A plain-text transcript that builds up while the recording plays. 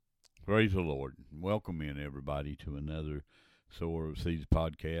Praise the Lord. Welcome in, everybody, to another Sower of Seeds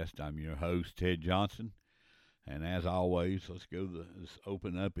podcast. I'm your host, Ted Johnson. And as always, let's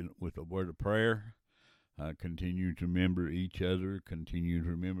open up with a word of prayer. Continue to remember each other. Continue to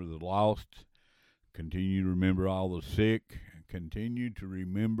remember the lost. Continue to remember all the sick. Continue to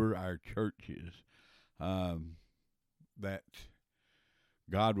remember our churches. That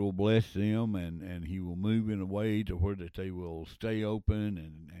God will bless them, and He will move in a way to where that they will stay open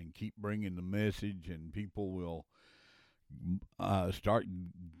and keep bringing the message, and people will start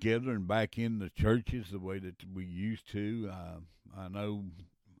gathering back in the churches the way that we used to. I know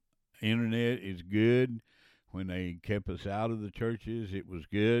internet is good. When they kept us out of the churches, it was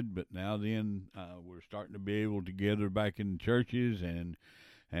good, but now then we're starting to be able to gather back in the churches,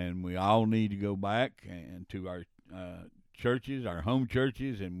 and we all need to go back and to our churches, our home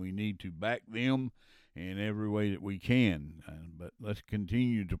churches, and we need to back them in every way that we can. But let's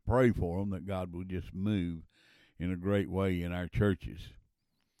continue to pray for them that God will just move in a great way in our churches.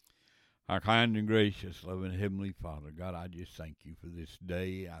 Our kind and gracious, loving Heavenly Father, God, I just thank you for this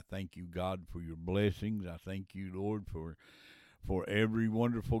day. I thank you, God, for your blessings. I thank you, Lord, for every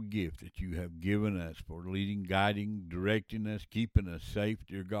wonderful gift that you have given us, for leading, guiding, directing us, keeping us safe,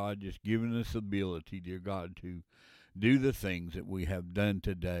 dear God, just giving us the ability, dear God, to do the things that we have done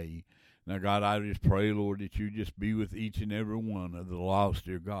today. Now, God, I just pray, Lord, that you just be with each and every one of the lost,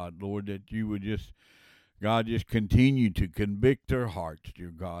 dear God. Lord, that you would just, God, just continue to convict their hearts,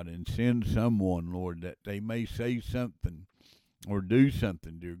 dear God, and send someone, Lord, that they may say something or do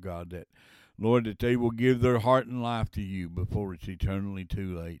something, dear God, that, Lord, that they will give their heart and life to you before it's eternally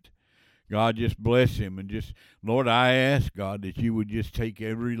too late. God, just bless him, and just, Lord, I ask, God, that you would just take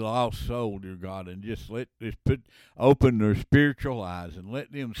every lost soul, dear God, and just open their spiritual eyes and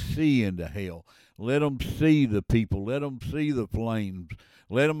let them see into hell. Let them see the people. Let them see the flames.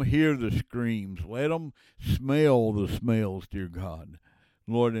 Let them hear the screams. Let them smell the smells, dear God.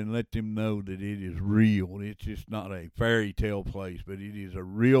 Lord, and let them know that it is real. It's just not a fairy tale place, but it is a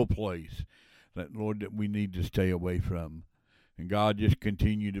real place that, Lord, that we need to stay away from. And God, just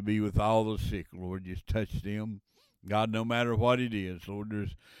continue to be with all the sick, Lord. Just touch them. God, no matter what it is, Lord,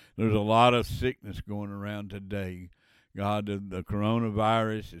 there's a lot of sickness going around today. God, the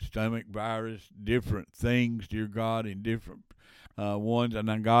coronavirus, the stomach virus, different things, dear God, in different ones. And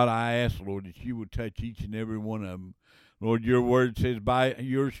then, God, I ask, Lord, that you would touch each and every one of them. Lord, your word says, by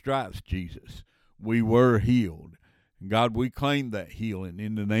your stripes, Jesus, we were healed. And God, we claim that healing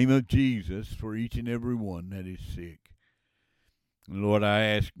in the name of Jesus for each and every one that is sick. Lord, I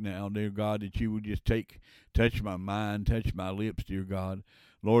ask now, dear God, that you would just touch my mind, touch my lips, dear God.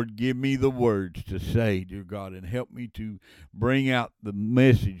 Lord, give me the words to say, dear God, and help me to bring out the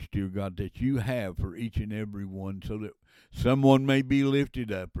message, dear God, that you have for each and every one, so that someone may be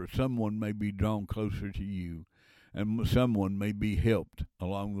lifted up or someone may be drawn closer to you and someone may be helped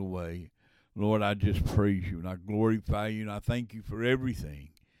along the way. Lord, I just praise you and I glorify you and I thank you for everything.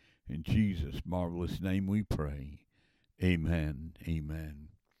 In Jesus' marvelous name we pray. Amen. Amen.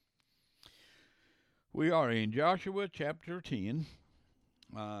 We are in Joshua chapter 10.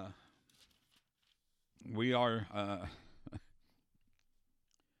 We are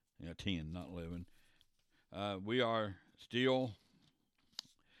 10, not 11. We are still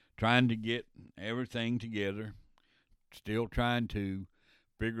trying to get everything together, still trying to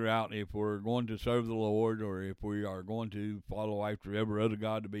figure out if we're going to serve the Lord or if we are going to follow after every other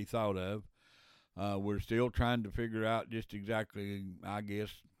God to be thought of. We're still trying to figure out just exactly, I guess,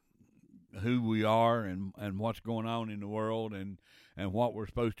 who we are and what's going on in the world and what we're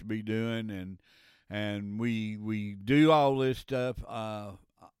supposed to be doing. And we do all this stuff of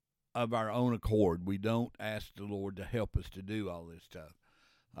our own accord. We don't ask the Lord to help us to do all this stuff.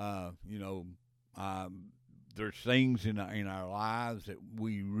 There's things in our lives that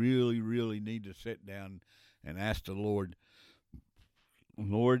we really, really need to sit down and ask the Lord,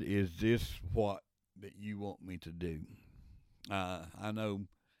 Lord, is this what that you want me to do? I know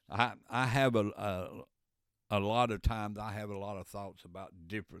I have a lot of times I have a lot of thoughts about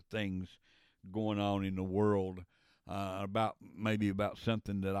different things going on in the world, about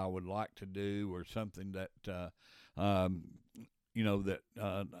something that I would like to do or something that that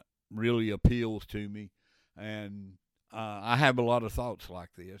really appeals to me, and I have a lot of thoughts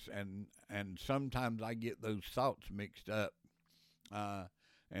like this, and sometimes I get those thoughts mixed up.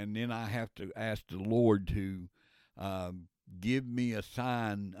 And then I have to ask the Lord to give me a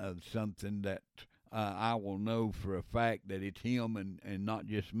sign of something that I will know for a fact that it's Him and not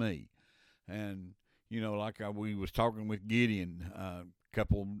just me. And, like we was talking with Gideon,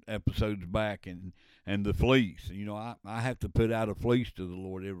 couple episodes back, and the fleece. You know, I have to put out a fleece to the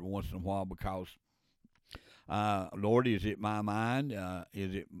Lord every once in a while because, Lord, is it my mind?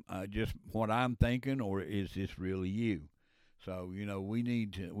 Is it just what I'm thinking, or is this really you? So you know, we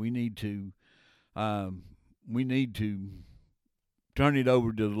need to turn it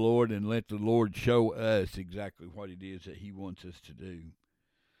over to the Lord and let the Lord show us exactly what it is that He wants us to do.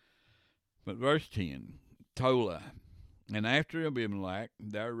 But verse 10, Tola. And after Abimelech,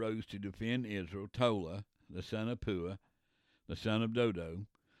 there arose to defend Israel Tola, the son of Puah, the son of Dodo,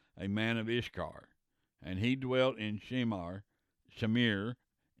 a man of Ishkar. And he dwelt in Shamir,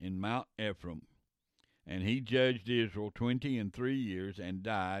 in Mount Ephraim. And he judged Israel 23 years, and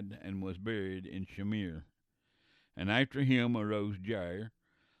died, and was buried in Shamir. And after him arose Jair,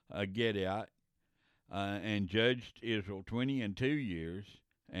 a Gileadite, and judged Israel 22 years.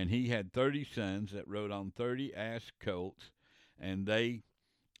 And he had 30 sons that rode on 30 ass colts, and they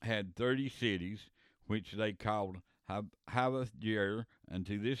had 30 cities, which they called Havoth-Jair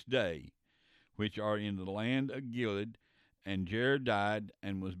unto this day, which are in the land of Gilead. And Jair died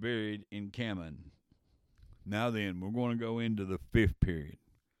and was buried in Cammon. Now then, we're going to go into the fifth period.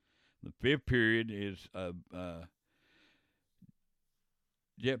 The fifth period is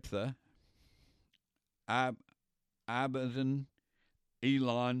Jephthah, Abazan,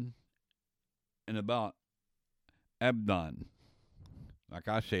 Elon, and about Abdon. Like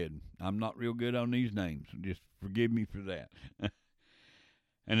I said, I'm not real good on these names, so just forgive me for that.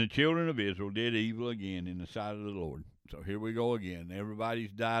 And the children of Israel did evil again in the sight of the Lord. So here we go again. Everybody's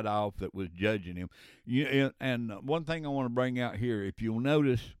died off that was judging him. And one thing I want to bring out here, if you'll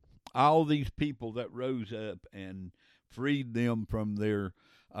notice, all these people that rose up and freed them from their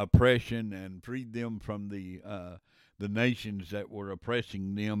oppression and freed them from the nations that were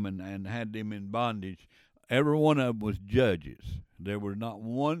oppressing them and had them in bondage, every one of them was judges. There was not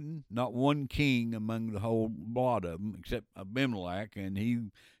one king among the whole lot of them, except Abimelech, and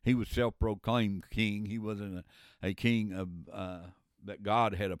he was self-proclaimed king. He wasn't a king of that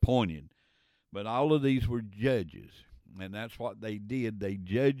God had appointed. But all of these were judges, and that's what they did. They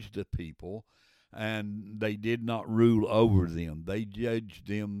judged the people, and they did not rule over them. They judged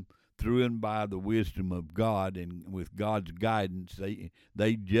them through and by the wisdom of God, and with God's guidance,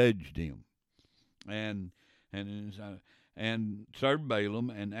 they judged him, and served Balaam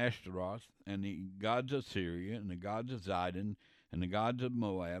and Ashtaroth and the gods of Syria and the gods of Zidon and the gods of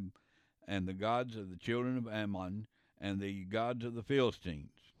Moab and the gods of the children of Ammon and the gods of the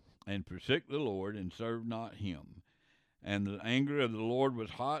Philistines, and forsook the Lord and served not him. And the anger of the Lord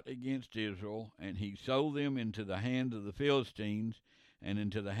was hot against Israel, and he sold them into the hands of the Philistines and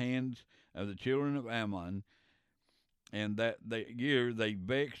into the hands of the children of Ammon. And that year they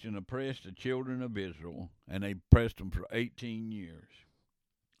vexed and oppressed the children of Israel, and they oppressed them for 18 years.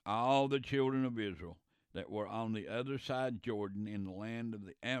 All the children of Israel that were on the other side Jordan in the land of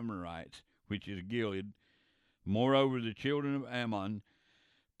the Amorites, which is Gilead, moreover the children of Ammon,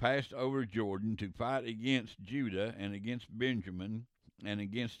 passed over Jordan to fight against Judah and against Benjamin and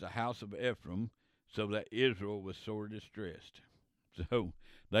against the house of Ephraim, so that Israel was sore distressed. So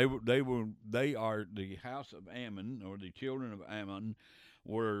they are the house of Ammon, or the children of Ammon,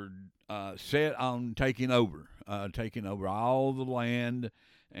 were set on taking over all the land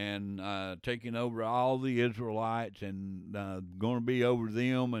and taking over all the Israelites and going to be over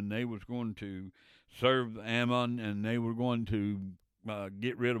them, and they was going to serve Ammon, and they were going to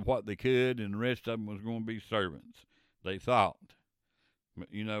get rid of what they could, and the rest of them was going to be servants, they thought. But,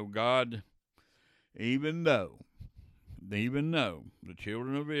 God, even though the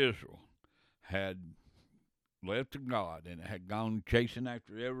children of Israel had left God and had gone chasing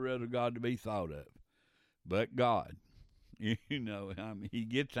after every other god to be thought of, but God, he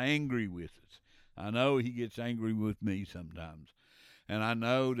gets angry with us. I know he gets angry with me sometimes. And I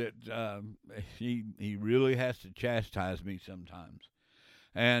know that he really has to chastise me sometimes.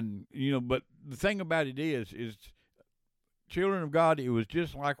 And, but the thing about it is children of God, it was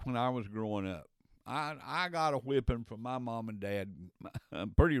just like when I was growing up. I got a whipping from my mom and dad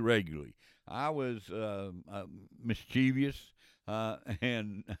pretty regularly. I was mischievous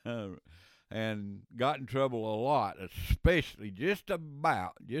and got in trouble a lot, especially just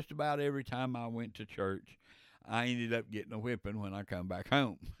about every time I went to church. I ended up getting a whipping when I come back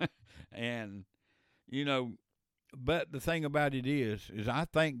home. And, but the thing about it is I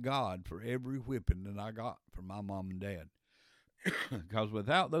thank God for every whipping that I got from my mom and dad. Because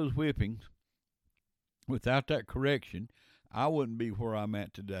without those whippings, without that correction, I wouldn't be where I'm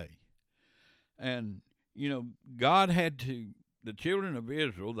at today. And, God had to the children of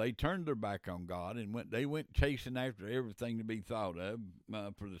Israel, they turned their back on God and went chasing after everything to be thought of,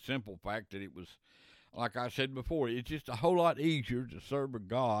 for the simple fact that it was, like I said before, it's just a whole lot easier to serve a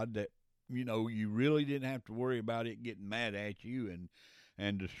God that, you really didn't have to worry about it getting mad at you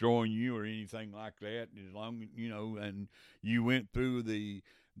and destroying you or anything like that. As long, and you went through the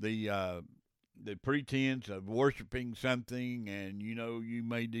pretense of worshiping something, and you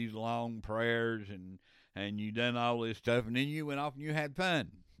made these long prayers and you done all this stuff, and then you went off and you had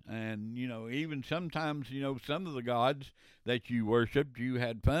fun. And even sometimes, some of the gods that you worshipped, you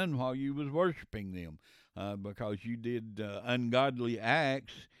had fun while you was worshiping them, because you did ungodly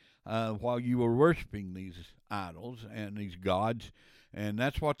acts while you were worshiping these idols and these gods. And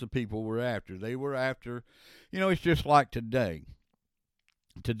that's what the people were after. They were after, it's just like today.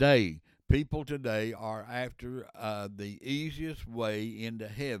 People today are after the easiest way into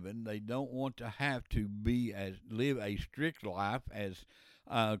heaven. They don't want to have to live a strict life as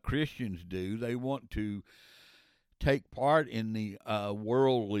Christians do. They want to take part in the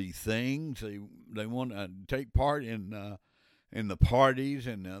worldly things. They want to take part in the parties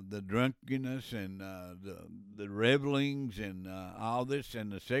and the drunkenness and the revelings and all this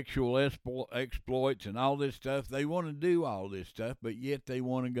and the sexual exploits and all this stuff. They want to do all this stuff, but yet they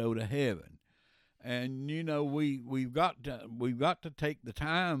want to go to heaven. And we've got to take the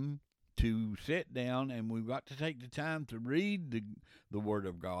time to sit down, and we've got to take the time to read the Word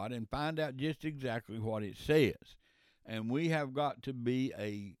of God and find out just exactly what it says. And we have got to be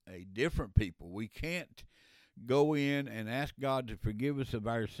a different people. We can't go in and ask God to forgive us of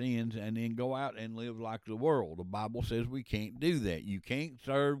our sins and then go out and live like the world. The Bible says we can't do that. You can't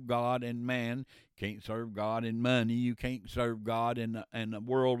serve God and man. You can't serve God and money. You can't serve God and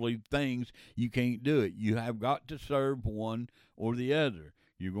worldly things. You can't do it. You have got to serve one or the other.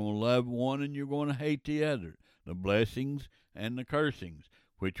 You're going to love one and you're going to hate the other. The blessings and the cursings.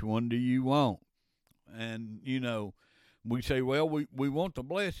 Which one do you want? And, we say, well, we want the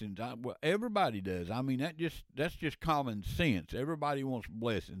blessings. Well, everybody does. I mean, that's just common sense. Everybody wants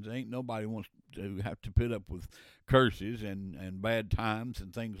blessings. Ain't nobody wants to have to put up with curses and bad times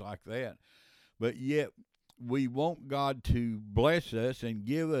and things like that. But yet, we want God to bless us and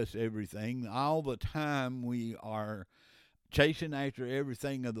give us everything. All the time we are chasing after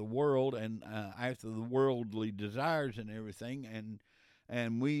everything of the world and after the worldly desires and everything.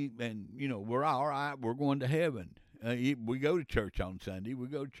 And we're all right. We're going to heaven. We go to church on Sunday. We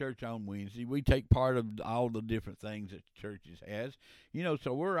go to church on Wednesday. We take part of all the different things that churches has.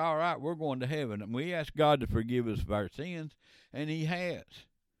 So we're all right. We're going to heaven. And we ask God to forgive us of our sins, and He has.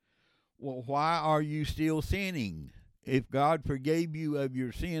 Well, why are you still sinning? If God forgave you of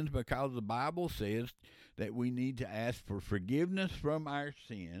your sins, because the Bible says that we need to ask for forgiveness from our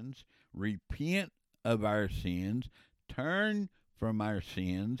sins, repent of our sins, turn from our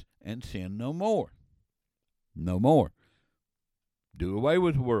sins, and sin no more. No more. Do away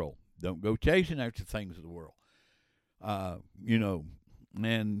with the world. Don't go chasing after things of the world.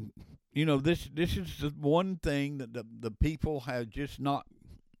 This is the one thing that the people have just not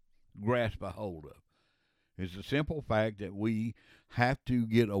grasped a hold of. It's the simple fact that we have to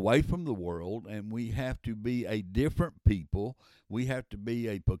get away from the world, and we have to be a different people. We have to be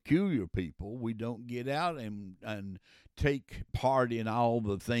a peculiar people. We don't get out and take part in all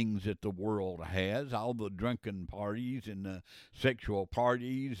the things that the world has, all the drunken parties and the sexual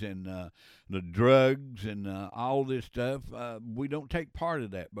parties and the drugs and all this stuff. We don't take part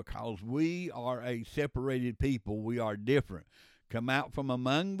of that because we are a separated people. We are different. Come out from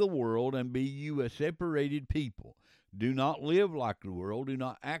among the world and be you a separated people. Do not live like the world. Do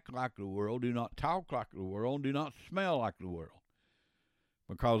not act like the world. Do not talk like the world. Do not smell like the world.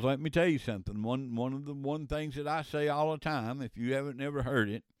 Because let me tell you something. One of the things that I say all the time, if you haven't never heard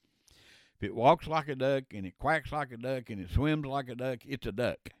it, if it walks like a duck and it quacks like a duck and it swims like a duck, it's a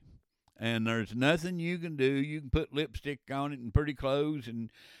duck. And there's nothing you can do. You can put lipstick on it and pretty clothes and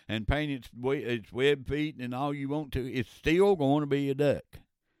paint its web feet and all you want to. It's still going to be a duck.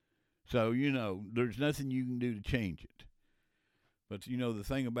 So, there's nothing you can do to change it. But, the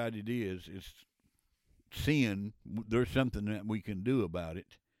thing about it is sin. There's something that we can do about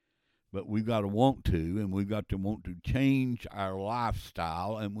it. But we've got to want to, and we've got to want to change our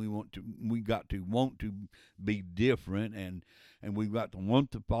lifestyle, and we got to want to be different, and we've got to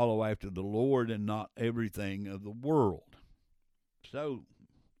want to follow after the Lord and not everything of the world. So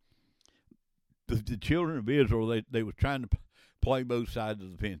the children of Israel, they were trying to play both sides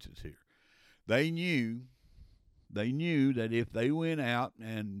of the fences here. They knew They knew that if they went out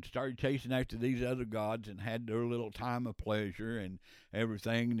and started chasing after these other gods and had their little time of pleasure and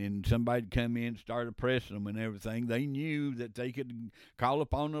everything, and somebody'd come in and start oppressing them and everything, they knew that they could call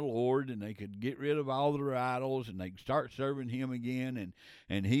upon the Lord and they could get rid of all their idols and they could start serving Him again,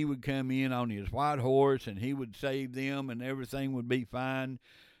 and He would come in on His white horse and He would save them and everything would be fine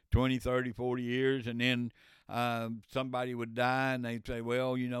 20, 30, 40 years, and then somebody would die, and they'd say,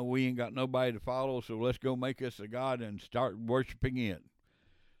 well, we ain't got nobody to follow, so let's go make us a god and start worshiping it.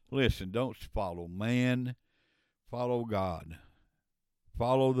 Listen, don't follow man. Follow God.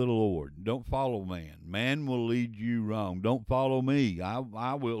 Follow the Lord. Don't follow man. Man will lead you wrong. Don't follow me. I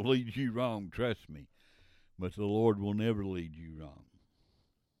will lead you wrong, trust me. But the Lord will never lead you wrong.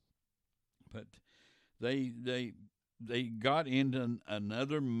 But they got into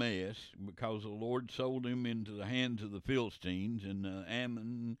another mess because the Lord sold them into the hands of the Philistines and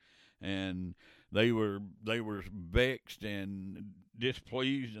Ammon, and they were vexed and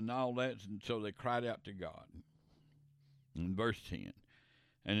displeased and all that, and so they cried out to God. In verse 10,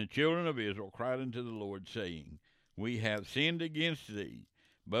 and the children of Israel cried unto the Lord, saying, we have sinned against thee,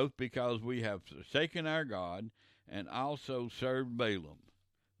 both because we have forsaken our God, and also served Balaam.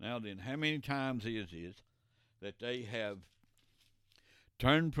 Now then, how many times is this that they have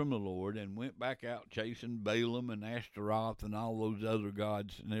turned from the Lord and went back out chasing Balaam and Ashtaroth and all those other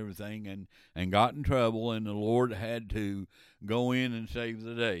gods and everything, and got in trouble, and the Lord had to go in and save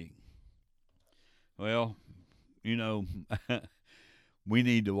the day? Well, we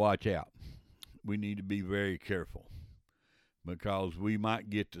need to watch out. We need to be very careful, because we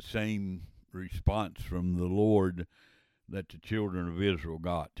might get the same response from the Lord that the children of Israel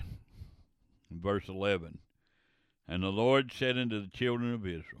got. In verse 11, and the Lord said unto the children of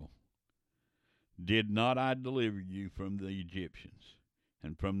Israel, did not I deliver you from the Egyptians,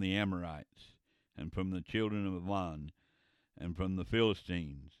 and from the Amorites, and from the children of Ammon, and from the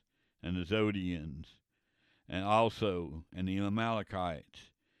Philistines, and the Zodians, and the Amalekites,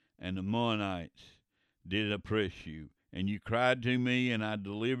 and the Moabites did oppress you, and you cried to me, and I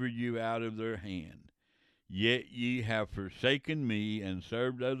delivered you out of their hand. Yet ye have forsaken me, and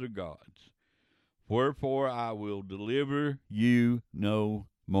served other gods. Wherefore I will deliver you no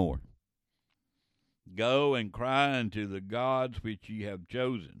more. Go and cry unto the gods which ye have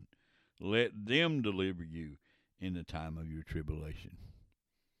chosen. Let them deliver you in the time of your tribulation.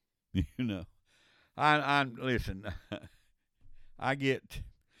 I listen. I get.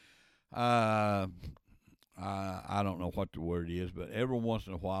 I don't know what the word is, but every once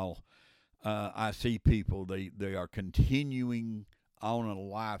in a while, I see people. They are continuing on a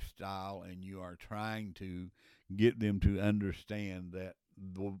lifestyle, and you are trying to get them to understand that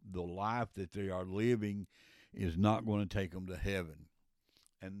the life that they are living is not going to take them to heaven,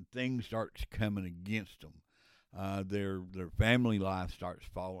 and things start coming against them. Their family life starts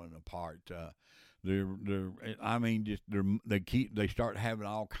falling apart. They start having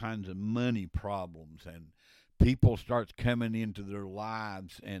all kinds of money problems, and people starts coming into their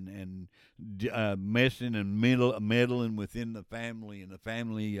lives and messing and meddling within the family, and the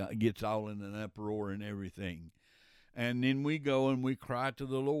family gets all in an uproar and everything. And then we go and we cry to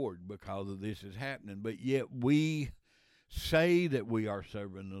the Lord because of this is happening. But yet we say that we are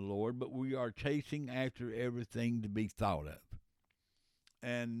serving the Lord, but we are chasing after everything to be thought of.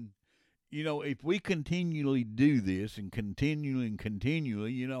 And if we continually do this and continually,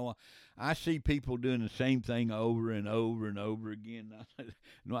 I see people doing the same thing over and over and over again.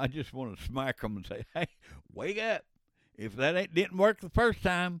 I just want to smack them and say, hey, wake up. If that didn't work the first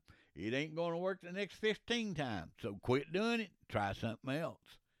time, it ain't going to work the next 15 times. So quit doing it. Try something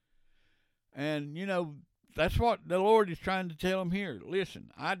else. And, that's what the Lord is trying to tell them here. Listen,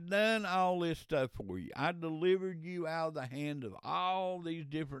 I done all this stuff for you. I delivered you out of the hand of all these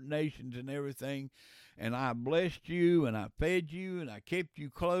different nations and everything. And I blessed you, and I fed you, and I kept you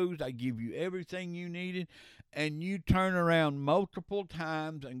clothed. I give you everything you needed. And you turn around multiple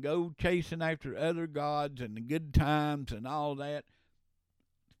times and go chasing after other gods and the good times and all that.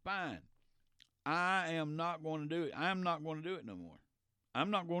 Fine. I am not going to do it. I'm not going to do it no more.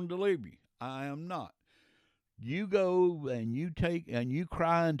 I'm not going to deliver you. I am not. You go and you take and you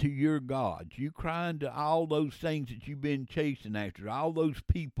cry unto your gods. You cry unto all those things that you've been chasing after, all those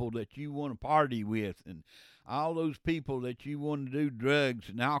people that you want to party with, and all those people that you want to do drugs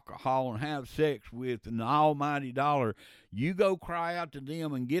and alcohol and have sex with, and the almighty dollar. You go cry out to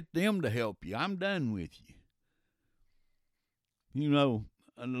them and get them to help you. I'm done with you.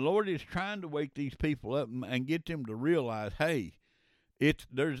 And the Lord is trying to wake these people up and get them to realize, hey,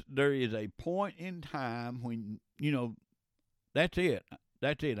 there is a point in time when, that's it.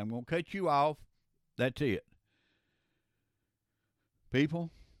 That's it. I'm going to cut you off. That's it.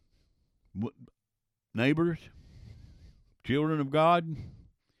 People, neighbors, children of God,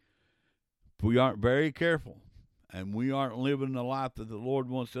 if we aren't very careful and we aren't living the life that the Lord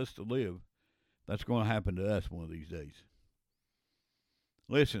wants us to live, that's going to happen to us one of these days.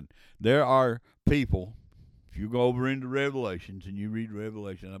 Listen, there are people, if you go over into Revelations and you read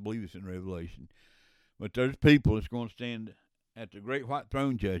Revelation, I believe it's in Revelation, but there's people that's going to stand at the great white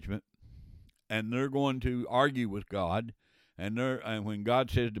throne judgment, and they're going to argue with God, and when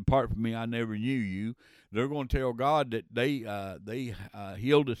God says, "Depart from me, I never knew you," they're going to tell God that they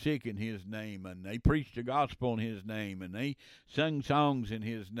healed the sick in His name, and they preached the gospel in His name, and they sung songs in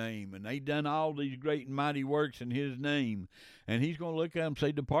His name, and they done all these great and mighty works in His name. And He's going to look at them and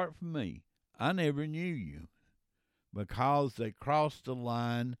say, "Depart from me, I never knew you," because they crossed the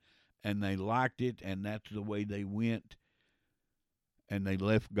line and they liked it, and that's the way they went, and they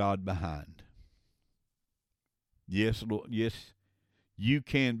left God behind. Yes, Lord, yes, you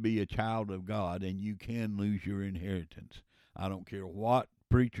can be a child of God, and you can lose your inheritance. I don't care what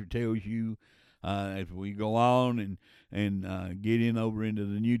preacher tells you. As we go on and get in over into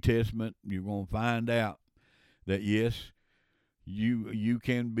the New Testament, you're going to find out that yes, you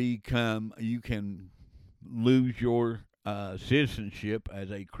can lose your citizenship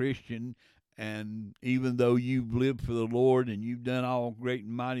as a Christian. And even though you've lived for the Lord and you've done all great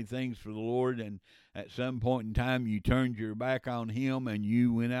and mighty things for the Lord, and at some point in time you turned your back on Him and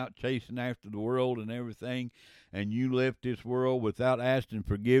you went out chasing after the world and everything, and you left this world without asking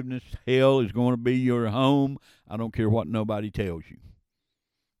forgiveness, hell is going to be your home. I don't care what nobody tells you.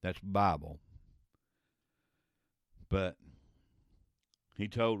 That's Bible. But He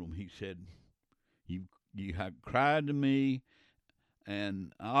told them, He said, you have cried to me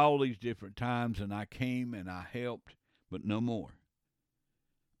and all these different times, and I came and I helped, but no more.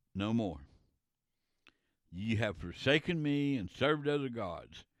 No more. Ye have forsaken me and served other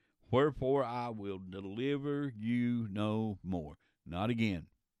gods. Wherefore I will deliver you no more. Not again.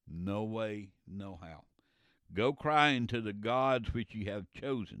 No way, no how. Go cry unto the gods which ye have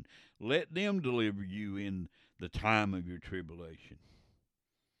chosen. Let them deliver you in the time of your tribulation.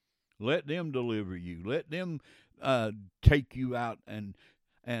 Let them deliver you. Let them take you out and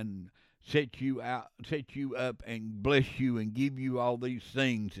set you up and bless you and give you all these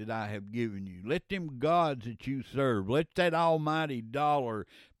things that I have given you. Let them gods that you serve, let that almighty dollar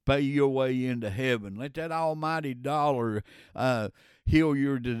pay your way into heaven. Let that almighty dollar heal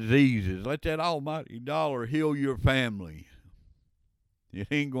your diseases. Let that almighty dollar heal your family. It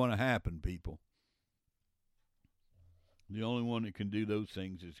ain't going to happen, people. The only one that can do those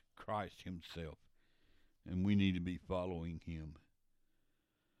things is Christ Himself, and we need to be following Him.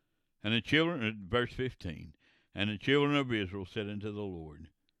 And the children, verse 15, and the children of Israel said unto the Lord,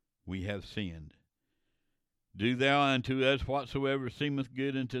 We have sinned. Do thou unto us whatsoever seemeth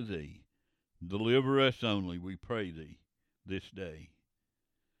good unto thee. Deliver us only, we pray thee, this day.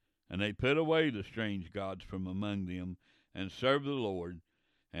 And they put away the strange gods from among them, and served the Lord,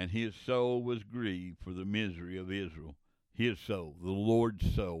 and His soul was grieved for the misery of Israel. His soul, the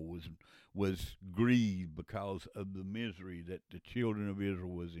Lord's soul, was grieved because of the misery that the children of Israel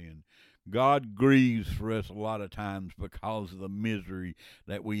was in. God grieves for us a lot of times because of the misery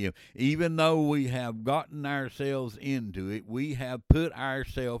that we have. Even though we have gotten ourselves into it, we have put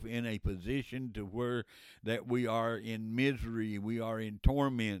ourselves in a position to where that we are in misery, we are in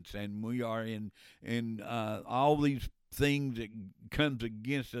torments, and we are in all these things that comes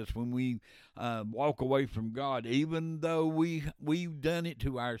against us when we walk away from God. Even though we've done it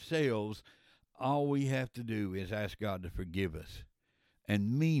to ourselves, all we have to do is ask God to forgive us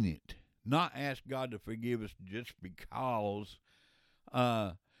and mean it. Not ask God to forgive us just because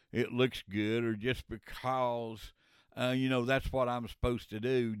it looks good, or just because that's what I'm supposed to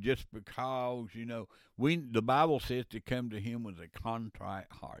do. Just because the Bible says to come to Him with a contrite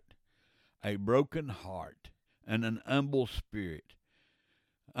heart, a broken heart, and an humble spirit.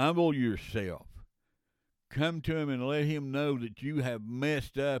 Humble yourself. Come to Him and let Him know that you have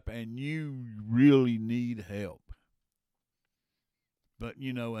messed up and you really need help. But,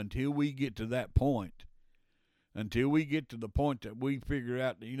 until we get to that point, until we get to the point that we figure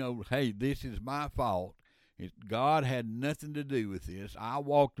out that, hey, this is my fault. God had nothing to do with this. I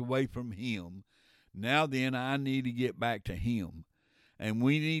walked away from Him. Now then, I need to get back to Him. And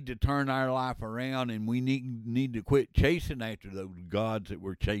we need to turn our life around, and we need to quit chasing after those gods that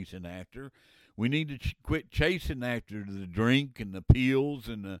we're chasing after. We need to quit chasing after the drink and the pills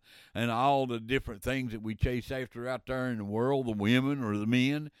and all the different things that we chase after out there in the world, the women or the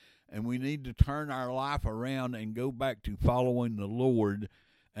men. And we need to turn our life around and go back to following the Lord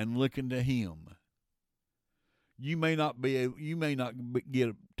and looking to Him. You may not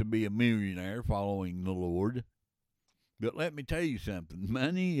get to be a millionaire following the Lord, but let me tell you something.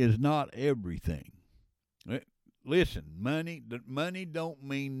 Money is not everything. Listen, money don't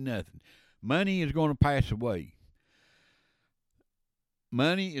mean nothing. Money is going to pass away.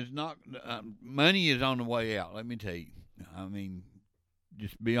 Money is not. Money is on the way out. Let me tell you. I mean,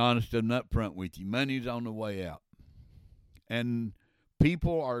 just be honest and upfront with you. Money's on the way out, and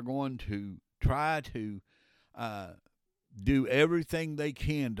people are going to try to do everything they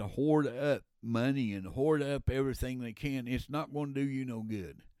can to hoard up money and hoard up everything they can. It's not going to do you no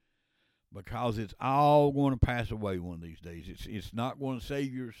good, because it's all going to pass away one of these days. It's not going to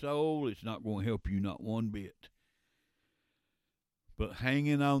save your soul. It's not going to help you not one bit. But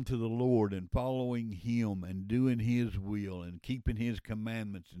hanging on to the Lord and following Him and doing His will and keeping His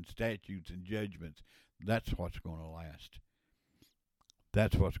commandments and statutes and judgments, that's what's going to last.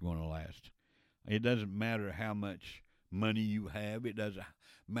 That's what's going to last. It doesn't matter how much money you have. It doesn't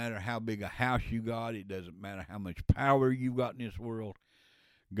matter how big a house you got. It doesn't matter how much power you got in this world.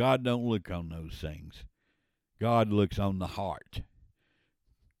 God don't look on those things. God looks on the heart.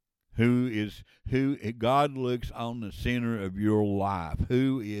 God looks on the center of your life.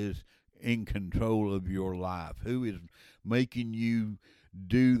 Who is in control of your life? Who is making you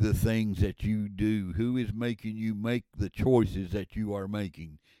do the things that you do? Who is making you make the choices that you are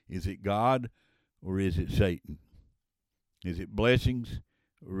making? Is it God or is it Satan? Is it blessings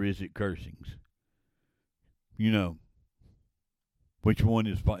or is it cursings? You know, which one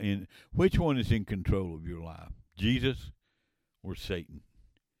is in control of your life? Jesus or Satan?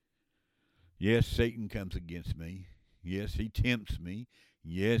 Yes, Satan comes against me. Yes, he tempts me.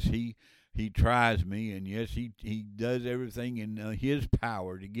 Yes, he tries me. And yes, he does everything in his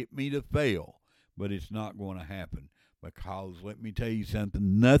power to get me to fail. But it's not going to happen, because let me tell you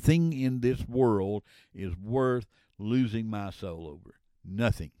something. Nothing in this world is worth losing my soul over.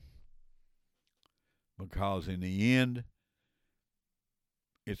 Nothing. Because in the end,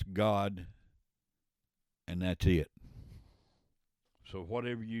 it's God, and that's it. So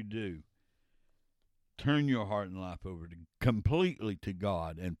whatever you do, turn your heart and life over completely to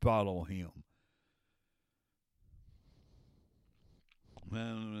God and follow Him.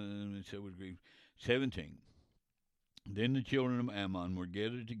 So 17. Then the children of Ammon were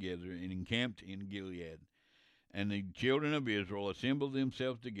gathered together and encamped in Gilead. And the children of Israel assembled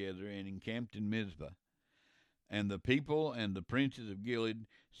themselves together and encamped in Mizpah. And the people and the princes of Gilead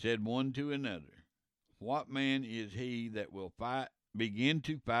said one to another, What man is he that will begin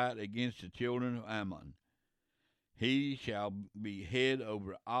to fight against the children of Ammon? He shall be head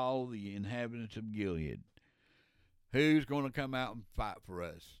over all the inhabitants of Gilead. Who's going to come out and fight for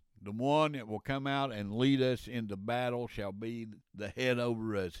us? The one that will come out and lead us into battle shall be the head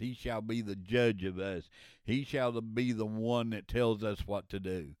over us. He shall be the judge of us. He shall be the one that tells us what to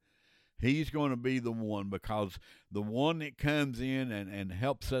do. He's going to be the one, because the one that comes in and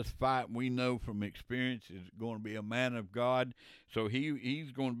helps us fight, we know from experience, is going to be a man of God. So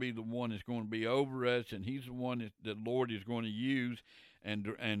he's going to be the one that's going to be over us, and he's the one that the Lord is going to use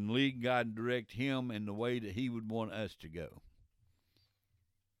and lead God and direct him in the way that he would want us to go.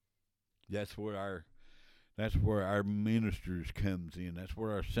 That's where our ministers comes in. That's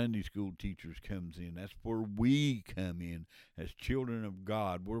where our Sunday school teachers comes in. That's where we come in as children of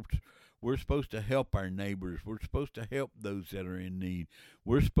God. We're supposed to help our neighbors. We're supposed to help those that are in need.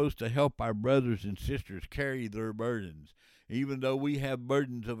 We're supposed to help our brothers and sisters carry their burdens. Even though we have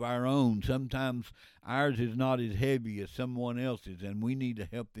burdens of our own, sometimes ours is not as heavy as someone else's, and we need to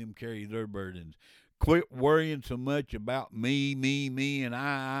help them carry their burdens. Quit worrying so much about me, and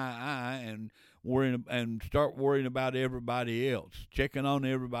I, and start worrying about everybody else, checking on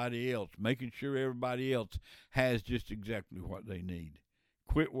everybody else, making sure everybody else has just exactly what they need.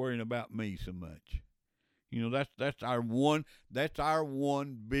 Quit worrying about me so much. You know, that's our one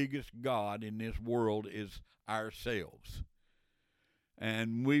biggest God in this world is ourselves.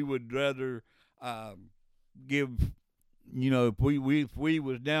 And we would rather give, you know, if we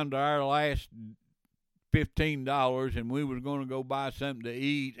was down to our last $15 and we was going to go buy something to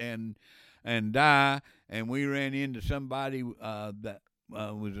eat and die, and we ran into somebody that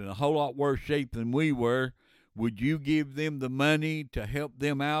was in a whole lot worse shape than we were, would you give them the money to help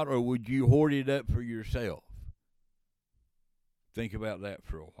them out, or would you hoard it up for yourself? Think about that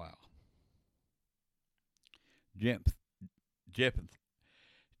for a while. Jephthah.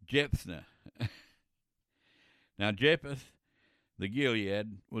 Now Jephthah the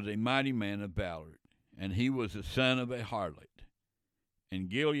Gilead was a mighty man of valor, and he was the son of a harlot. And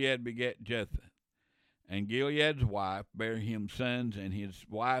Gilead begat Jephthah. And Gilead's wife bare him sons, and his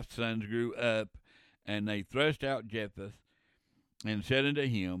wife's sons grew up And they thrust out Jephthah, and said unto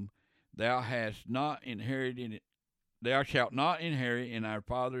him, Thou hast not inherited it. Thou shalt not inherit in our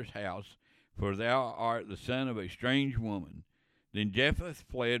father's house, for thou art the son of a strange woman. Then Jephthah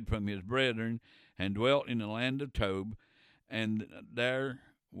fled from his brethren, and dwelt in the land of Tob, and there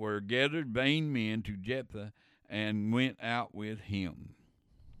were gathered vain men to Jephthah, and went out with him.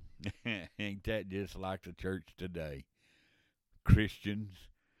 Ain't that just like the church today? Christians,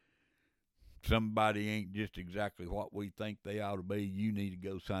 somebody ain't just exactly what we think they ought to be. You need to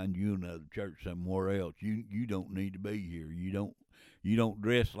go find you another church somewhere else. You don't need to be here. You don't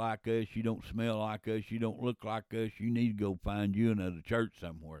dress like us. You don't smell like us. You don't look like us. You need to go find you another church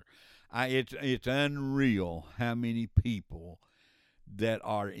somewhere. It's unreal how many people that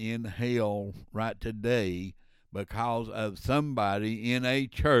are in hell right today because of somebody in a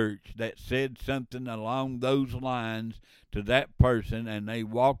church that said something along those lines to that person, and they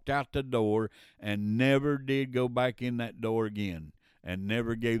walked out the door and never did go back in that door again, and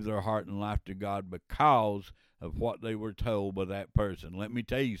never gave their heart and life to God because of what they were told by that person. Let me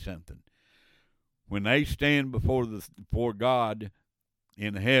tell you something. When they stand before God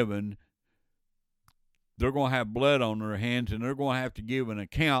in heaven, they're going to have blood on their hands, and they're going to have to give an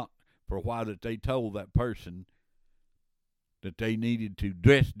account for why that they told that person that they needed to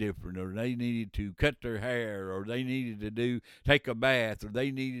dress different, or they needed to cut their hair, or they needed to take a bath, or they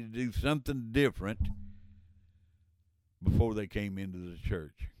needed to do something different before they came into the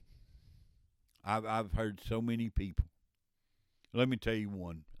church. I've heard so many people. Let me tell you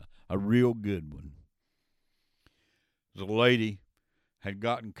one, a real good one. The lady had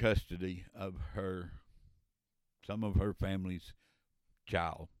gotten custody of some of her family's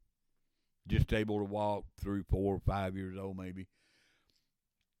child, just able to walk, 3, 4, 5 years old maybe.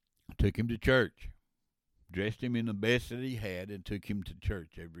 Took him to church, dressed him in the best that he had, and took him to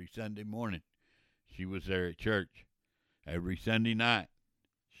church every Sunday morning. She was there at church. Every Sunday night,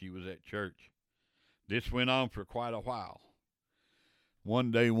 she was at church. This went on for quite a while. One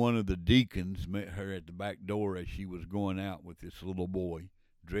day, one of the deacons met her at the back door as she was going out with this little boy,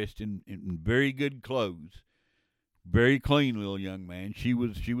 dressed in very good clothes. Very clean little young man. She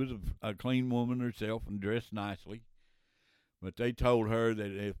was a clean woman herself and dressed nicely. But they told her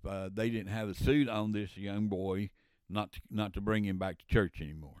that if they didn't have a suit on this young boy, not to bring him back to church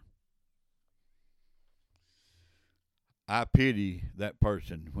anymore. I pity that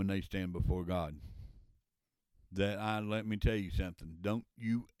person when they stand before God. Let me tell you something. Don't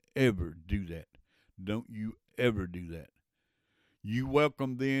you ever do that. Don't you ever do that. You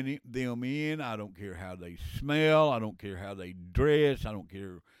welcome them in. I don't care how they smell. I don't care how they dress. I don't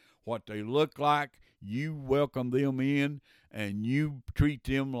care what they look like. You welcome them in, and you treat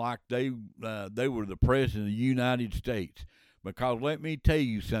them like they were the president of the United States. Because let me tell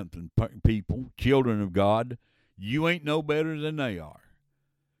you something, people, children of God, you ain't no better than they are.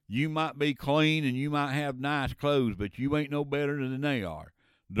 You might be clean and you might have nice clothes, but you ain't no better than they are.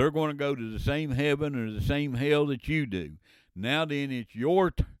 They're going to go to the same heaven or the same hell that you do. Now then, it's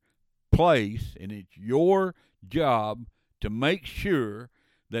your place and it's your job to make sure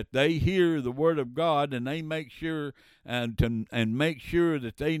that they hear the word of God, and they make sure and make sure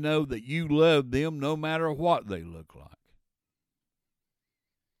that they know that you love them no matter what they look like.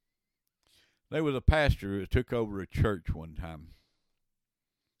 There was a pastor who took over a church one time,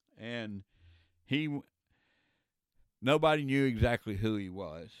 and nobody knew exactly who he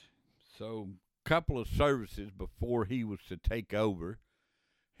was. So a couple of services before he was to take over,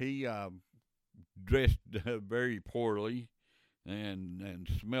 he dressed very poorly and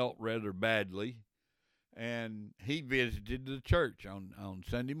smelt rather badly. And he visited the church on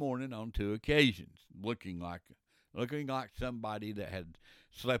Sunday morning on 2 occasions, looking like somebody that had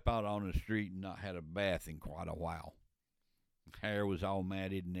slept out on the street and not had a bath in quite a while. Hair was all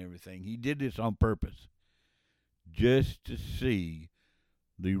matted and everything. He did this on purpose, just to see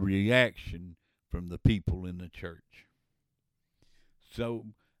the reaction from the people in the church. So,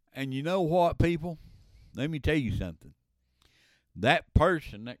 and you know what, people? Let me tell you something. That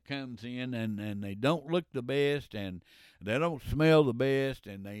person that comes in and they don't look the best and they don't smell the best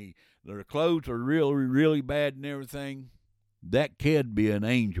and their clothes are really, really bad and everything, that could be an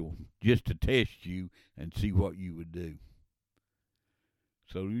angel just to test you and see what you would do.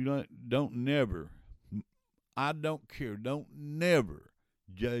 So you don't never, I don't care, don't never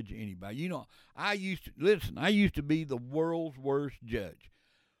judge anybody. You know, I used to be the world's worst judge.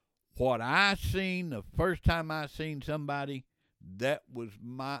 What I seen the first time I seen somebody, that was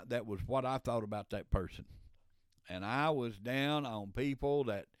what I thought about that person. And I was down on people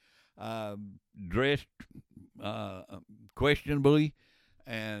that dressed questionably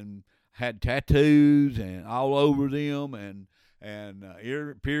and had tattoos and all over them and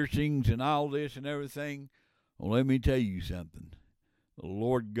ear piercings and all this and everything. Well, let me tell you something. The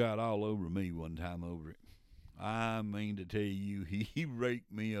Lord got all over me one time over it. I mean to tell you, he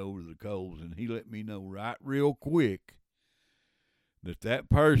raked me over the coals, and he let me know right real quick that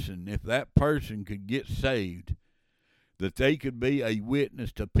person, if that person could get saved, that they could be a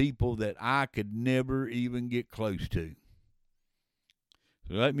witness to people that I could never even get close to.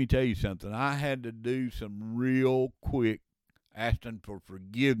 So let me tell you something. I had to do some real quick asking for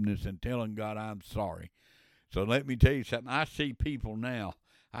forgiveness and telling God I'm sorry. So let me tell you something. I see people now.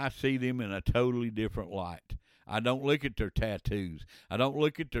 I see them in a totally different light. I don't look at their tattoos. I don't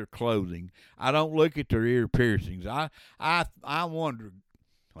look at their clothing. I don't look at their ear piercings. I wonder,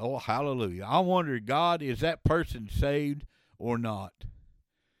 oh, hallelujah. I wonder, God, is that person saved or not?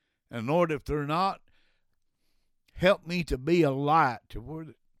 And Lord, if they're not, help me to be a light to where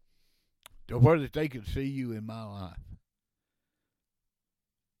that they can see you in my life.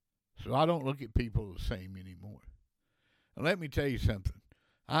 So I don't look at people the same anymore. And let me tell you something.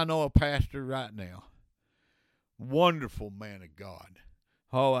 I know a pastor right now, wonderful man of God.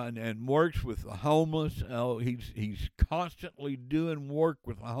 Oh, and works with the homeless. Oh, he's constantly doing work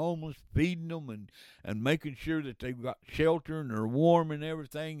with the homeless, feeding them and making sure that they've got shelter and they're warm and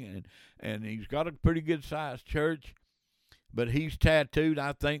everything. And he's got a pretty good sized church, but he's tattooed,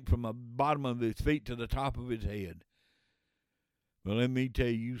 I think, from the bottom of his feet to the top of his head. Well, let me tell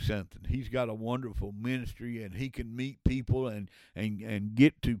you something. He's got a wonderful ministry, and he can meet people and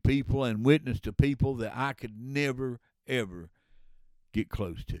get to people and witness to people that I could never, ever get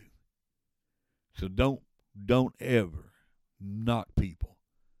close to. So don't ever knock people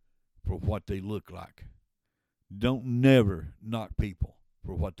for what they look like. Don't never knock people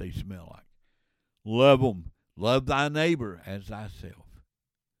for what they smell like. Love them. Love thy neighbor as thyself.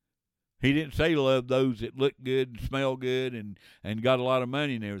 He didn't say love those that look good and smell good and got a lot of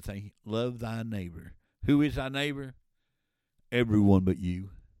money and everything. Love thy neighbor. Who is thy neighbor? Everyone but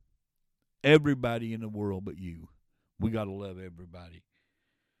you. Everybody in the world but you. We got to love everybody.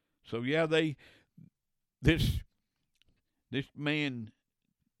 So yeah, this man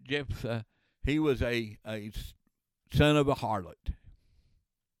Jephthah, he was a son of a harlot.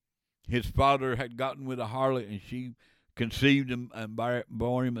 His father had gotten with a harlot, and she conceived him and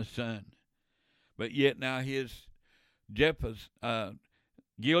bore him a son. But yet now Jephthah's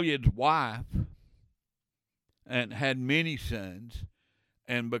Gilead's wife, and had many sons,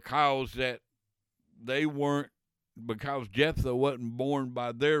 and because Jephthah wasn't born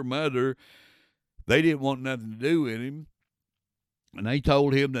by their mother, they didn't want nothing to do with him. And they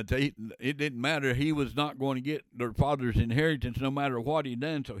told him that it didn't matter. He was not going to get their father's inheritance no matter what he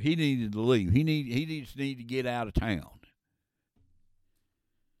done, so he needed to leave. He just needed to get out of town.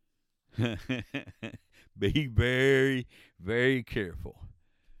 Be very, very careful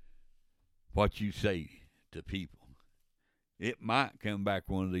what you say to people. It might come back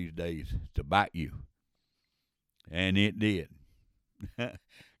one of these days to bite you. And it did.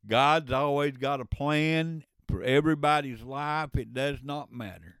 God's always got a plan for everybody's life. It does not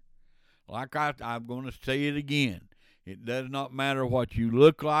matter. Like I'm going to say it again. It does not matter what you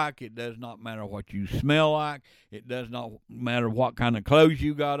look like. It does not matter what you smell like. It does not matter what kind of clothes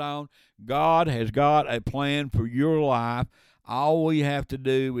you got on. God has got a plan for your life. All we have to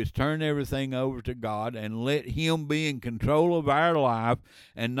do is turn everything over to God and let Him be in control of our life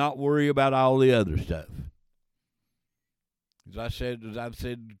and not worry about all the other stuff. As I've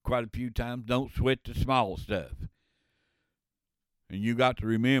said quite a few times, don't sweat the small stuff. And you got to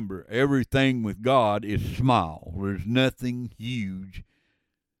remember, everything with God is small. There's nothing huge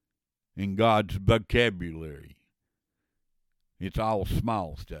in God's vocabulary. It's all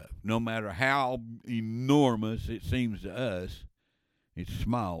small stuff. No matter how enormous it seems to us, it's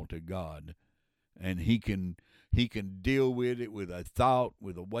small to God. And He can deal with it with a thought,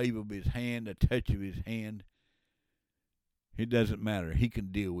 with a wave of His hand, a touch of His hand. It doesn't matter. He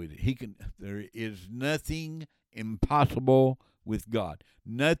can deal with it. There is nothing impossible with God.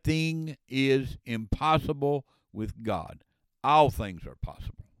 Nothing is impossible with God. All things are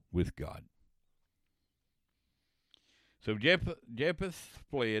possible with God. So Jephthah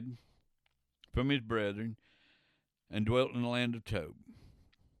fled from his brethren and dwelt in the land of Tob.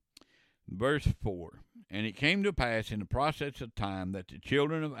 Verse 4, and it came to pass in the process of time that the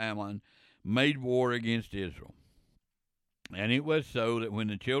children of Ammon made war against Israel. And it was so that when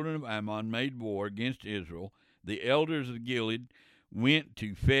the children of Ammon made war against Israel, the elders of Gilead went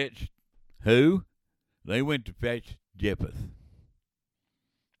to fetch who? They went to fetch Jephthah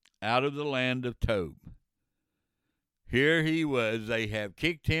out of the land of Tob. Here he was. They have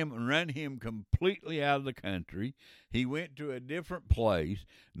kicked him and run him completely out of the country. He went to a different place.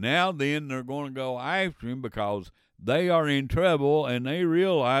 Now then, they're going to go after him because they are in trouble, and they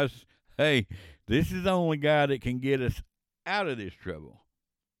realize, hey, this is the only guy that can get us out of this trouble.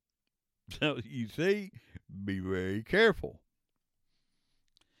 So you see, be very careful.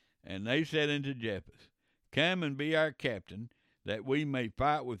 And they said unto Jephthah, come and be our captain, that we may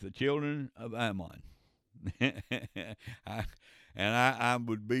fight with the children of Ammon. I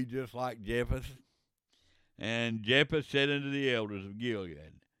would be just like Jephthah. And Jephthah said unto the elders of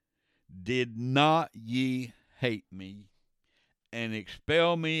Gilead, did not ye hate me, and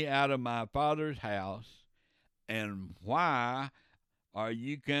expel me out of my father's house? And why are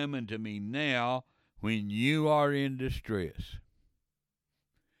you coming to me now when you are in distress?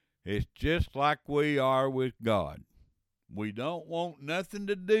 It's just like we are with God. We don't want nothing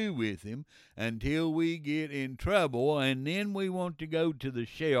to do with him until we get in trouble, and then we want to go to the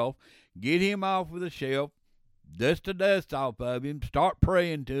shelf, get him off of the shelf, dust the dust off of him, start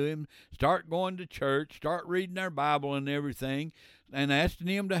praying to him, start going to church, start reading our Bible and everything, and asking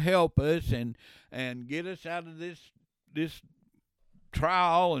him to help us and get us out of this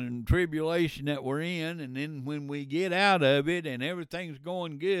trial and tribulation that we're in. And then when we get out of it and everything's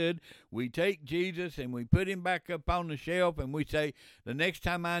going good, we take Jesus and we put him back up on the shelf, and we say, the next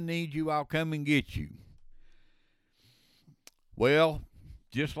time I need you, I'll come and get you. Well,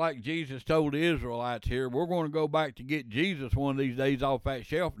 just like Jesus told the Israelites here, we're going to go back to get Jesus one of these days off that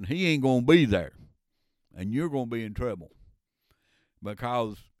shelf, and he ain't going to be there. And you're going to be in trouble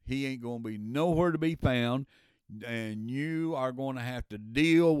because he ain't going to be nowhere to be found, and you are going to have to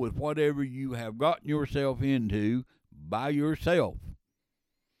deal with whatever you have gotten yourself into by yourself.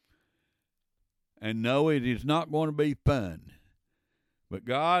 And no, it is not going to be fun. But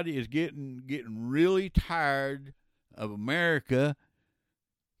God is getting really tired of America,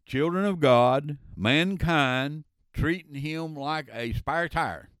 children of God, mankind, treating him like a spare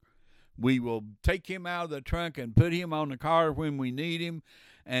tire. We will take him out of the trunk and put him on the car when we need him,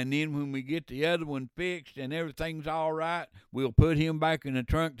 and then when we get the other one fixed and everything's all right, we'll put him back in the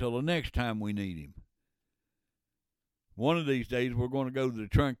trunk till the next time we need him. One of these days, we're going to go to the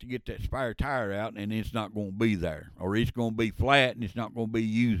trunk to get that spare tire out, and it's not going to be there, or it's going to be flat and it's not going to be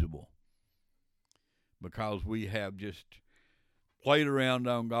usable, because we have just played around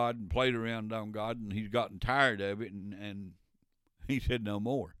on God, and he's gotten tired of it, and he said, no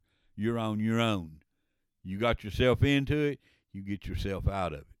more. You're on your own. You got yourself into it, you get yourself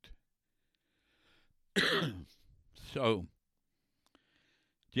out of it. So,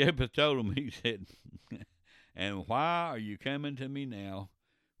 Jephthah told him, he said, and why are you coming to me now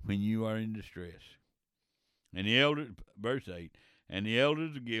when you are in distress? And the elders, verse 8, and the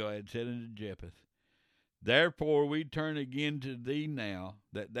elders of Gilead said unto Jephthah, therefore we turn again to thee now,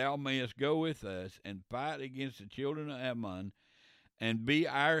 that thou mayest go with us and fight against the children of Ammon, and be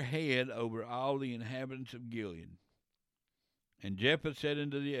our head over all the inhabitants of Gilead. And Jephthah said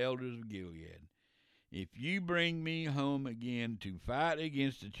unto the elders of Gilead, if you bring me home again to fight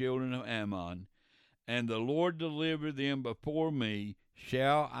against the children of Ammon, and the Lord deliver them before me,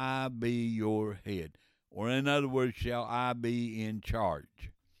 shall I be your head? Or in other words, shall I be in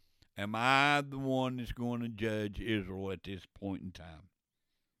charge? Am I the one that's going to judge Israel at this point in time?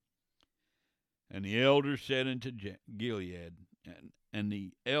 And the elders said unto Gilead, and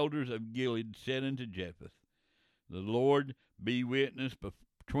the elders of Gilead said unto Jephthah, the Lord be witness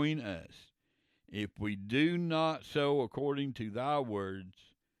between us, if we do not so according to thy words.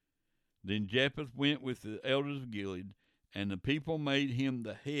 Then Jephthah went with the elders of Gilead, and the people made him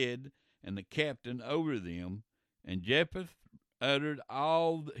the head and the captain over them. And Jephthah uttered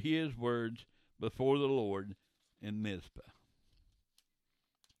all his words before the Lord in Mizpah.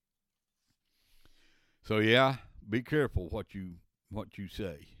 So yeah, be careful what you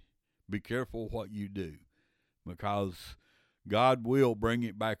say. Be careful what you do, because God will bring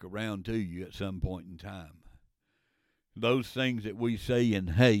it back around to you at some point in time. Those things that we say in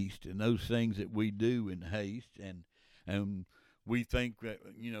haste, and those things that we do in haste, and we think that,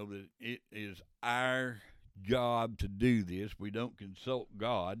 that it is our job to do this. We don't consult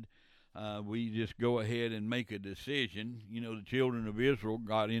God. We just go ahead and make a decision. The children of Israel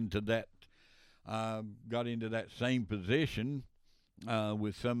got into that same position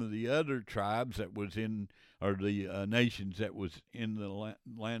with some of the other tribes that was in, or the nations that was in the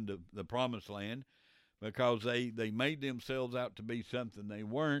land of the promised land, because they made themselves out to be something they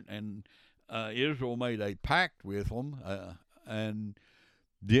weren't, and Israel made a pact with them and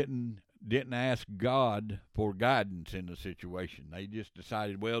didn't didn't ask God for guidance in the situation. They just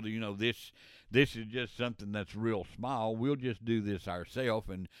decided, well, this is just something that's real small. We'll just do this ourselves,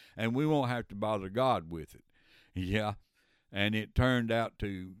 and we won't have to bother God with it. Yeah, and it turned out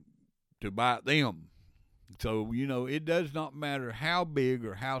to bite them. So it does not matter how big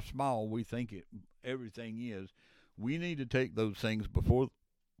or how small we think everything is. We need to take those things before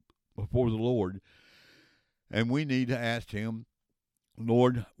the Lord, and we need to ask Him,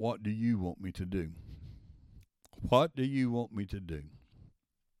 Lord, what do you want me to do? What do you want me to do?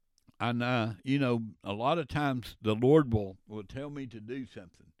 And, a lot of times the Lord will tell me to do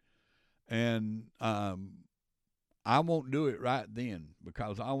something. And I won't do it right then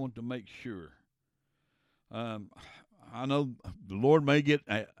because I want to make sure. I know the Lord may get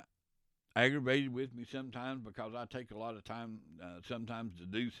aggravated with me sometimes because I take a lot of time sometimes to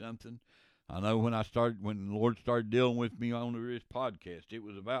do something. I know when the Lord started dealing with me on this podcast, it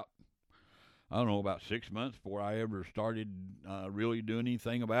was about 6 months before I ever started really doing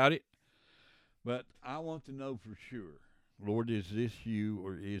anything about it. But I want to know for sure, Lord, is this you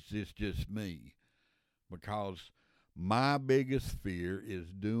or is this just me? Because my biggest fear is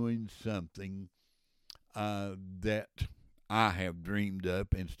doing something that I have dreamed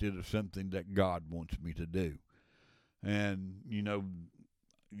up instead of something that God wants me to do. And,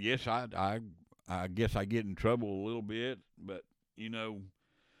 yes, I guess I get in trouble a little bit, but,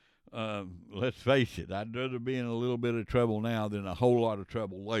 let's face it, I'd rather be in a little bit of trouble now than a whole lot of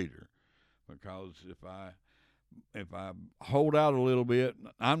trouble later. Because if I hold out a little bit,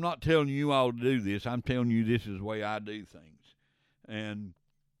 I'm not telling you all to do this. I'm telling you this is the way I do things. And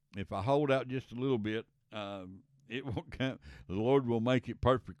if I hold out just a little bit, it won't come. The Lord will make it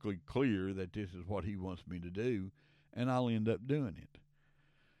perfectly clear that this is what He wants me to do, and I'll end up doing it.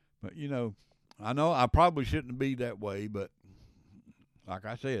 But I know I probably shouldn't be that way, but like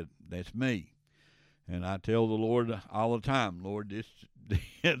I said, that's me. And I tell the Lord all the time, Lord, this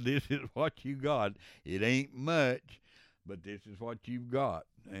is what you got. It ain't much, but this is what you've got.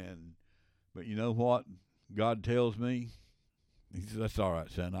 But you know what? God tells me, He says, that's all right,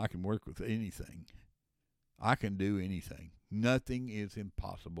 son. I can work with anything. I can do anything. Nothing is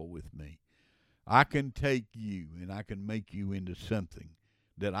impossible with me. I can take you and I can make you into something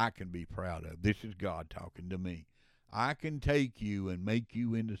that I can be proud of. This is God talking to me. I can take you and make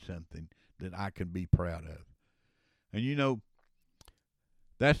you into something that I can be proud of. And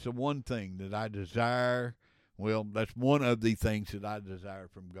that's the one thing that I desire. Well, that's one of the things that I desire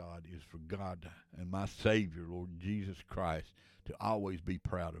from God is for God and my Savior, Lord Jesus Christ, to always be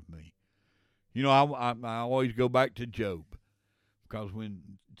proud of me. I always go back to Job because when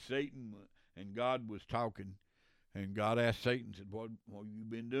Satan and God was talking, and God asked Satan, said, what have you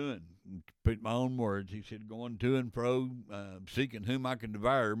been doing? And to put my own words, he said, going to and fro, seeking whom I can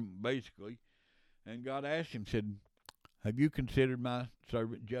devour, basically. And God asked him, said, have you considered my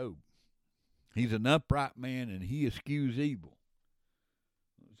servant Job? He's an upright man, and he eschews evil.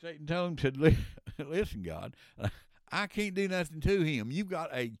 Satan told him, said, listen, God, I can't do nothing to him. You've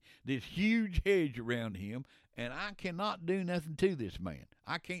got this huge hedge around him, and I cannot do nothing to this man.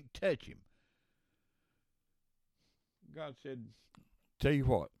 I can't touch him. God said, tell you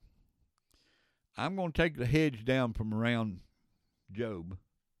what, I'm going to take the hedge down from around Job.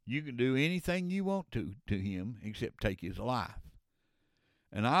 You can do anything you want to him except take his life.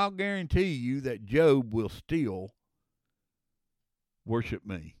 And I'll guarantee you that Job will still worship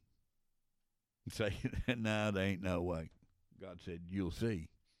me. And say, no, there ain't no way. God said, you'll see.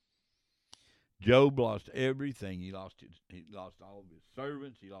 Job lost everything. He lost all of his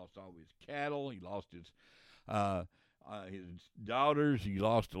servants. He lost all of his cattle. He lost his daughters. He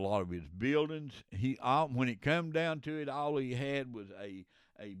lost a lot of his buildings. When it come down to it, all he had was a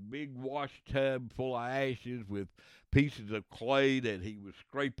big wash tub full of ashes with pieces of clay that he was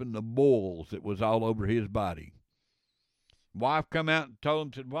scraping the boils that was all over his body. Wife come out and told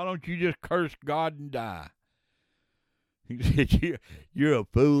him, said, why don't you just curse God and die? He said, you're a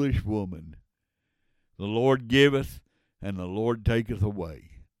foolish woman. The Lord giveth, and the Lord taketh away.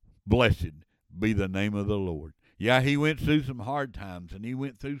 Blessed be the name of the Lord. Yeah, he went through some hard times, and he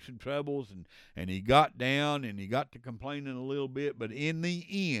went through some troubles, and he got down, and he got to complaining a little bit, but in the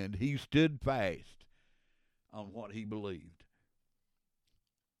end, he stood fast on what he believed.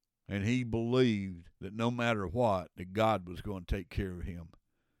 And he believed that no matter what, that God was going to take care of him.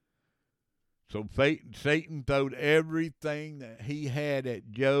 So Satan throwed everything that he had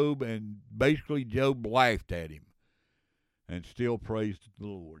at Job, and basically Job laughed at him and still praised the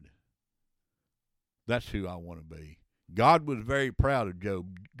Lord. That's who I want to be. God was very proud of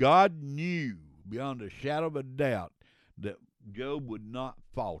Job. God knew beyond a shadow of a doubt that Job would not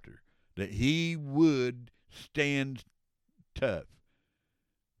falter, that he would stand tough.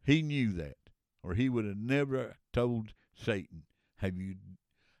 He knew that, or he would have never told Satan, have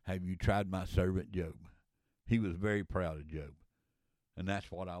you tried my servant Job? He was very proud of Job. And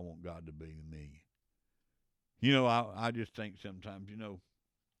that's what I want God to be to me. You know, I just think sometimes,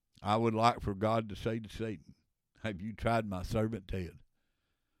 I would like for God to say to Satan, have you tried my servant Ted?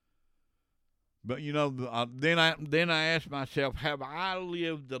 But, then I ask myself, have I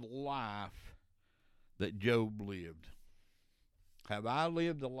lived the life that Job lived? Have I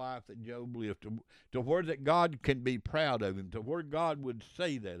lived the life that Job lived to where that God can be proud of him, to where God would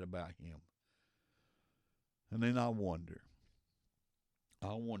say that about him? And then I wonder,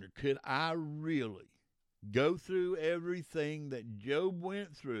 could I really go through everything that Job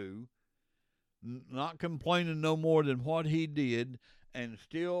went through, not complaining no more than what he did, and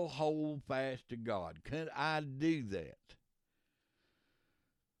still hold fast to God? Could I do that?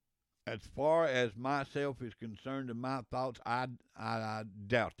 As far as myself is concerned and my thoughts, I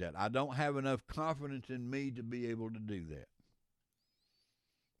doubt that. I don't have enough confidence in me to be able to do that.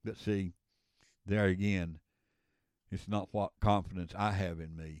 But see, there again, it's not what confidence I have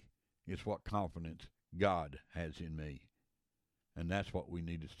in me. It's what confidence God has in me. And that's what we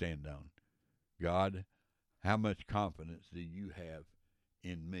need to stand on. God, how much confidence do you have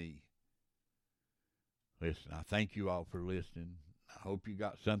in me? Listen, I thank you all for listening. I hope you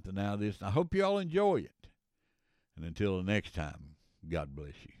got something out of this. I hope you all enjoy it. And until the next time, God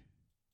bless you.